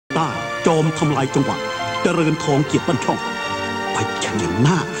จอมทำลายจังหวะเจริญทองเกียรติบ้านช่องไปแข่งห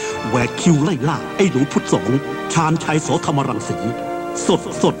น้าแหวกคิวไล่ล่าไอ้หนูพุทธสองชาญชัยสอธรรมรังสี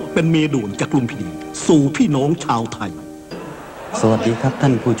สดเป็นเมด่วนจากลุมพินีสู่พี่น้องชาวไทยสวัสดีครับท่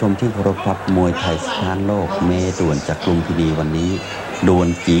านผู้ชมที่เคารพครับมวยไทยสถานโลกเมด่วนจากลุมพินีวันนี้ด่วน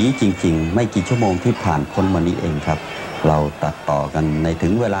จีจริงๆไม่กี่ชั่วโมงที่ผ่านพ้นมานี้เองครับเราตัดต่อกันในถึ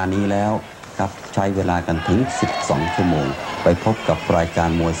งเวลานี้แล้วครับใช้เวลากันถึง12ชั่วโมงไปพบกับรายการ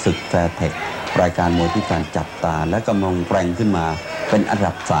มวยศึกแฟร์เทครายการมวยที่การจับตาและกำลังแปลงขึ้นมาเป็นอัน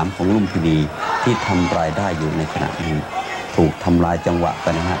ดับ3ของลุมพินีที่ทำรายได้อยู่ในขณะนี้ถูกทำลายจังหวะกั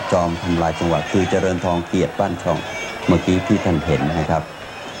นนะฮะจอมทำลายจังหวะคือเจริญทองเกียรติบ้านช่องเมื่อกี้ที่ท่านเห็นนะครับ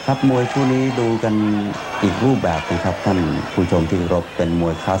ครับมวยคู่นี้ดูกันอีกรูปแบบนะครับท่านผู้ชมที่เคารพเป็นม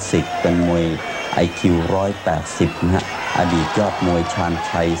วยคลาสสิกเป็นมวย IQ 180นะฮะอดีตยอดมวยชาญ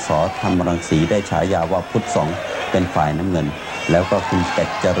ชัยสอธรรมรังสีได้ฉายาว่าพุทธสองเป็นฝ่ายน้ำเงินแล้วก็คุณเป็ด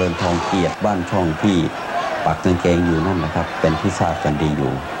เจริญทองเกียรติบ้านช่องที่ปักกางเกงอยู่นั่นนะครับเป็นที่ทราบกันดีอ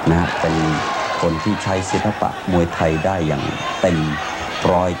ยู่นะฮะเป็นคนที่ใช้ศิลปะมวยไทยได้อย่างเต็ม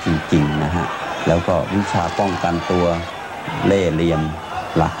ร้อยจริงๆนะฮะแล้วก็วิชาป้องกันตัวเล่เหลี่ยม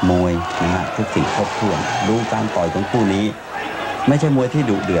หลักมวยนะฮะทุกสิ่งครบถ้วนดูการต่อยของคู่นี้ไม่ใช่มวยที่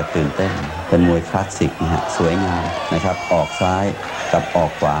ดุเดือดตื่นเต้นเป็นมวยคลาสสิกนะฮะสวยงามนะครับออกซ้ายกับออ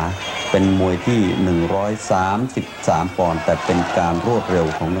กขวาเป็นมวยที่133ปอนด์แต่เป็นการรวดเร็ว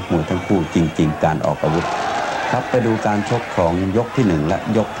ของนักมวยทั้งคู่จริงๆการออกอาวุธครับไปดูการชกของยกที่1และ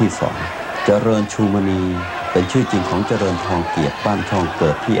ยกที่2เจริญชูมณีเป็นชื่อจริงของเจริญทองเกียรติบ้านช่องเกิ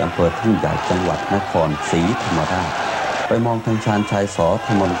ดที่อำเภอทุ่งใหญ่จังหวัดนครศรีธรรมราชไปมองทางชาญชัยสอธ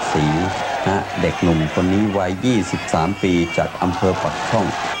รรมรังสีนะเด็กหนุ่มคนนี้วัย23ปีจากอำเภอปักช่อง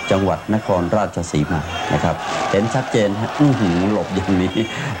จังหวัดนครราชสีมานะครับเห็นชัดเจนฮะหลบอย่างนี้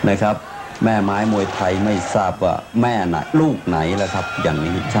นะครับแม่ไม้มวยไทยไม่ทราบว่าแม่ไหนลูกไหนล่ะครับอย่าง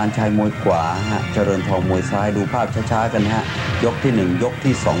นี้ชาญชัยมวยขวาฮะเจริญทองมวยซ้ายดูภาพช้าๆกันฮะยกที่1ยก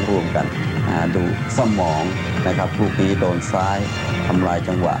ที่2รวมกันดูสมองนะครับลูกนี้โดนซ้ายทำลาย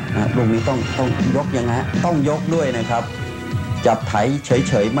จังหวะนะลูกนี้ต้องยกยังไงต้องยกด้วยนะครับจับไถเ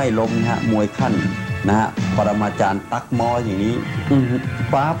ฉยๆไม่ล้มฮะมวยขั้นนะฮะปรมาจารย์ตักมออย่างนี้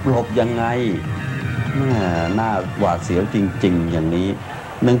ปั๊บหลบยังไงหน้าหวาดเสียวจริงๆอย่างนี้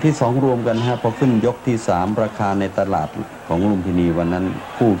1ที่2รวมกันฮะพอขึ้นยกที่3ราคาในตลาดของลุมพินีวันนั้น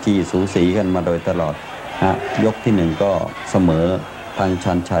คู่ขี้สูสีกันมาโดยตลอดฮะยกที่1ก็เสมอทาง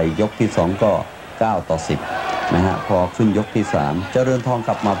ชันชัยยกที่2ก็9-10นะฮะพอขึ้นยกที่3เจริญทองก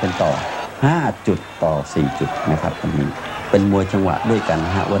ลับมาเป็นต่อ5จุดต่อ4จุดนะครับวันนี้เป็นมวยจังหวะด้วยกัน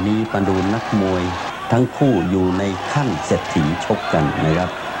ฮะวันนี้มาดูนักมวยทั้งคู่อยู่ในขั้นเศรษฐีชกกันนะครับ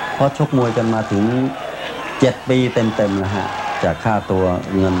เพราะชกมวยกันมาถึง7ปีเต็มๆนะฮะจากค่าตัว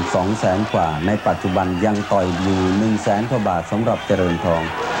เงิน 200,000 กว่าในปัจจุบันยังต่อยอยู่ 100,000 กว่าบาทสำหรับเจริญทอง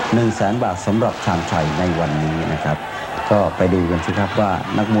 100,000 บาทสำหรับชาญชัยในวันนี้นะครับก็ไปดูกันสิครับว่า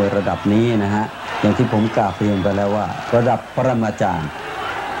นักมวยระดับนี้นะฮะอย่างที่ผมกล่าวเรียนไปแล้วว่าระดับปรมาจารย์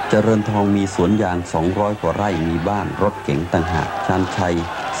เจริญทองมีสวนยาง200กว่าไร่มีบ้านรถเก๋งต่างหากชาญชัย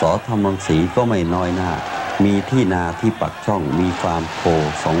สอธรรมรังสีก็ไม่น้อยหน้ามีที่นาที่ปักช่องมีฟาร์มโค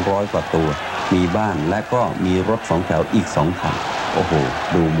200กว่าตัวมีบ้านและก็มีรถ2แถวอีก2คันโอ้โห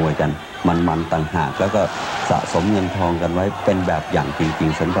ดูมวยกันมันต่างหากแล้วก็สะสมเงินทองกันไว้เป็นแบบอย่างจริง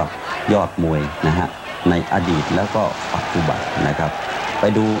ๆสำหรับยอดมวยนะฮะในอดีตแล้วก็ปัจจุบันนะครับไป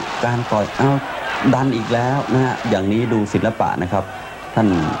ดูการต่อยดันอีกแล้วนะฮะอย่างนี้ดูศิลปะนะครับท่าน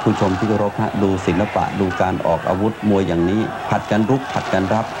ผู้ชมที่เคารพฮะดูศิลปะดูการออกอาวุธมวยอย่างนี้ผัดกันรุกผัดกัน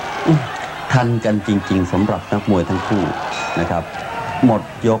รับทันกันจริงๆสำหรับนักมวยทั้งคู่นะครับหมด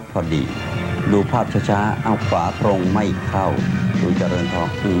ยกพอดีดูภาพช้าๆเอาขวาตรงไม่เข้าดูเจริญทอง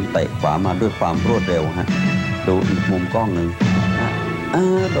เตะขวามาด้วยความรวดเร็วฮะดูอีกมุมกล้องหนึ่ง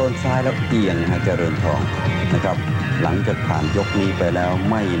โดนซ้ายแล้วเอียงฮะเจริญทองนะครับหลังจากผ่านยกนี้ไปแล้ว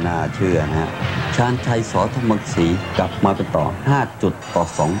ไม่น่าเชื่อนะฮะชาญชัยสอธรรมรังสีกลับมาเป็นต่อ5จุดต่อ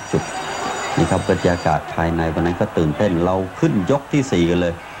2จุดนี่ครับบรรยากาศภายในวันนั้นก็ตื่นเต้นเราขึ้นยกที่4กันเล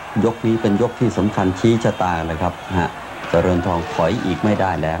ยยกนี้เป็นยกที่สำคัญชี้ชะตาเลยครับฮะเจริญทองถอยอีกไม่ไ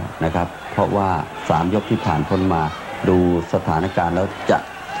ด้แล้วนะครับเพราะว่า3ยกที่ผ่านพ้นมาดูสถานการณ์แล้วจะ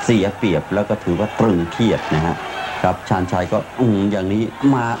เสียเปรียบแล้วก็ถือว่าตรึงเครียดนะฮะครับชาญชัยก็อย่างนี้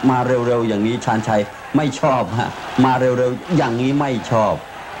มาเร็วๆอย่างนี้ชาญชัยไม่ชอบฮะมาเร็วๆอย่างนี้ไม่ชอบ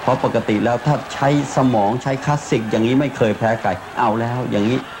เพราะปกติแล้วถ้าใช้สมองใช้คลาสสิกอย่างนี้ไม่เคยแพ้ใครเอาแล้วอย่าง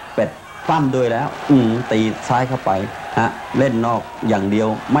นี้เป็ดปั้มด้วยแล้วตีซ้ายเข้าไปฮะเล่นนอกอย่างเดียว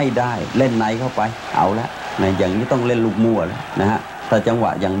ไม่ได้เล่นในเข้าไปเอาแล้วในอย่างนี้ต้องเล่นลูกมั่วแล้วนะฮะแต่จังหว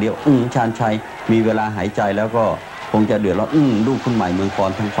ะอย่างเดียวชาญชัยมีเวลาหายใจแล้วก็คงจะเดือดร้อนลูกคุณใหม่เมืองคอ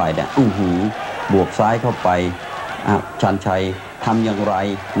นทั้งฝ่ายเนี่ยบวกซ้ายเข้าไปชาญชัย ทำอย่างไร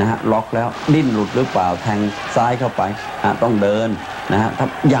นะฮะล็อกแล้วดิ้นหลุดหรือเปล่าแทงซ้ายเข้าไปต้องเดินนะฮะถ้า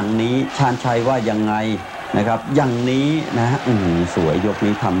อย่างนี้ชาญชัยว่ายังไงนะครับอย่างนี้นะฮะสวยยก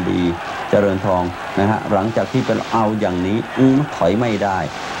นี้ทำดีเจริญทองนะฮะหลังจากที่เป็นเอาอย่างนี้ถอยไม่ได้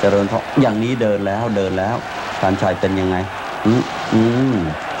เจริญทองอย่างนี้เดินแล้วชาญชัยเป็นยังไง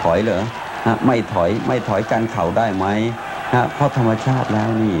ถอยเหรอไม่ถอยกันเข่าได้ไหมเพราะธรรมชาติแล้ว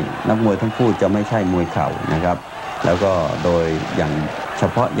นี่นักมวยทั้งคู่จะไม่ใช่มวยเข่านะครับแล้วก็โดยอย่างเฉ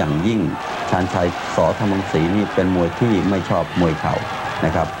พาะอย่างยิ่งชาญชัยส.ธรรมังสีนี่เป็นมวยที่ไม่ชอบมวยเข่าน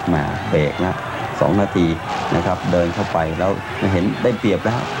ะครับมาเบรกนะ2 นาทีนะครับเดินเข้าไปแล้วเห็นได้เปรียบแ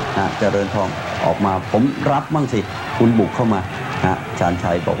ล้วเจริญทองออกมาผมรับบ้างสิคุณบุกเข้ามาชาญ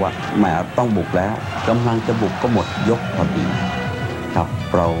ชัยบอกว่าแหมต้องบุกแล้วกำลังจะบุกก็หมดยกพอดีครับ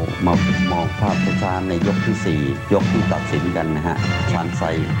เรามามองภาพช้าๆในยกที่4ยกที่ตัดสินกันนะฮะชาญชั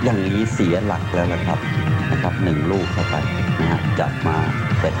ยอย่างนี้เสียหลักแล้วนะครับ1 ลูกเข้าไปนะฮะจับมา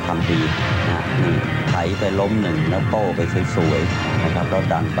เป็ดทำดีนะนี่ไถไปล้ม1แล้วโต้ไปสวยๆนะครับแล้ว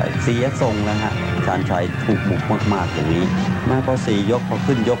ดันไปเสียทรงแล้วฮะชาญชัยถูกบุกมากๆอย่างนี้มาพอ4 ยกพอ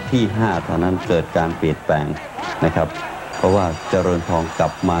ขึ้นยกที่5เท่านั้นเกิดการเปลี่ยนแปลงนะครับเพราะว่าเจริญทองกลั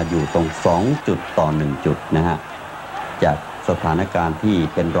บมาอยู่ตรง2 จุดต่อ1 จุดนะฮะจากสถานการณ์ที่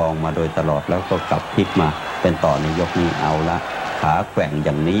เป็นรองมาโดยตลอดแล้วก็กลับพลิกมาเป็นต่อในยกนี้เอาละขาแกว่งอ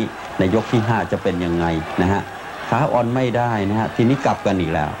ย่างนี้ในยกที่5จะเป็นยังไงนะฮะขาอ่อนไม่ได้นะฮะทีนี้กลับกันอี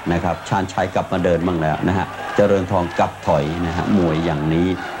กแล้วนะครับชาญชัยกลับมาเดินบ้างแล้วนะฮะเจริญทองกลับถอยนะฮะมวยอย่างนี้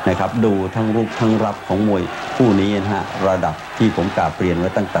นะครับดูทั้งรุกทั้งรับของมวยคู่นี้นะฮะระดับที่ผมกล่าวเรียนไว้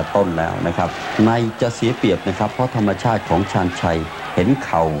ตั้งแต่ต้นแล้วนะครับในจะเสียเปรียบนะครับเพราะธรรมชาติของชาญชัยเห็นเ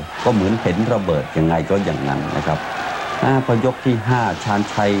ข่าก็เหมือนเห็นระเบิดยังไงก็อย่างนั้นนะครับพอยกที่5ชาญ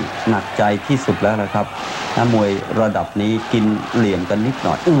ชัยหนักใจที่สุดแล้วนะครับมวยระดับนี้กินเหลี่ยมกันนิดห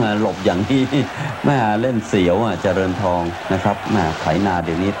น่อยหลบอย่างที่แม่เล่นเสียวเจริญทองนะครับแม่ไถนาเ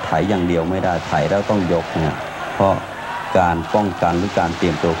ดี๋ยวนี้ไถอย่างเดียวไม่ได้ไถแล้วต้องยกเนี่ยเพราะการป้องกันหรือการเตรี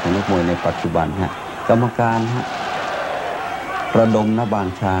ยมตัวของนักมวยในปัจจุบันกรรมการระดมนะบาง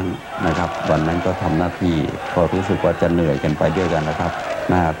ช้างนะครับวันนั้นก็ทำหน้าที่พอรู้สึกว่าจะเหนื่อยกันไปด้วยกันนะครับ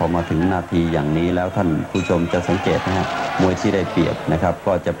พอมาถึงนาทีอย่างนี้แล้วท่านผู้ชมจะสังเกตนะฮะมวยที่ได้เปรียบนะครับ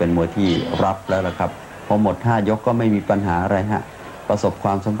ก็จะเป็นมวยที่รับแล้วละครับพอหมด5 ยกก็ไม่มีปัญหาอะไรประสบคว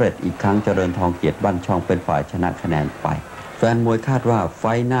ามสำเร็จอีกครั้งเจริญทองเกียรติบ้านช่องเป็นฝ่ายชนะคะแนนไปแฟนมวยคาดว่าไฟ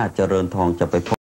หน้าเจริญทองจะไปพบ